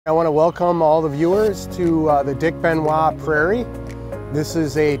I want to welcome all the viewers to the Benoit Prairie. This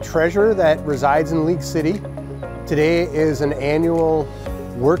is a treasure that resides in League City. Today is an annual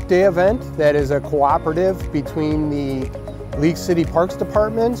Workday event that is a cooperative between the League City Parks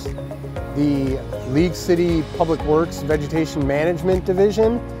Department, the League City Public Works Vegetation Management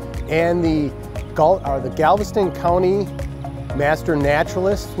Division, and the Galveston County Master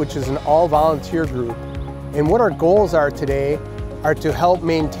Naturalists, which is an all-volunteer group. And what our goals are today are to help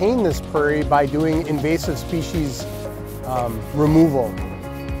maintain this prairie by doing invasive species removal.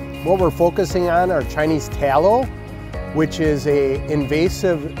 What we're focusing on are Chinese tallow, which is an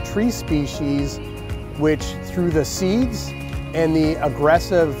invasive tree species which through the seeds and the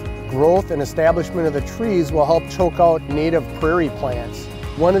aggressive growth and establishment of the trees will help choke out native prairie plants.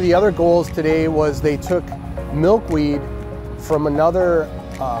 One of the other goals today was they took milkweed from another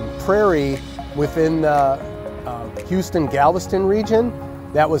prairie within the Houston-Galveston region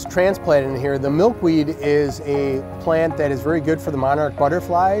that was transplanted in here. The milkweed is a plant that is very good for the monarch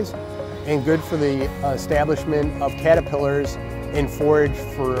butterflies and good for the establishment of caterpillars and forage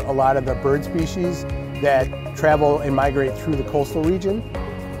for a lot of the bird species that travel and migrate through the coastal region.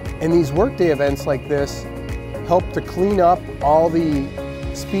 And these workday events like this help to clean up all the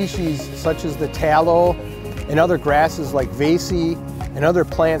species such as the tallow and other grasses like vasey and other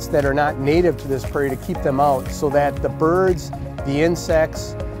plants that are not native to this prairie, to keep them out so that the birds, the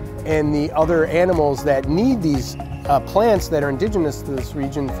insects, and the other animals that need these plants that are indigenous to this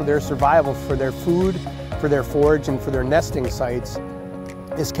region for their survival, for their food, for their forage, and for their nesting sites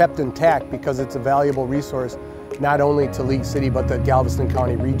is kept intact, because it's a valuable resource not only to League City but the Galveston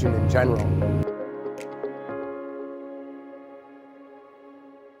County region in general.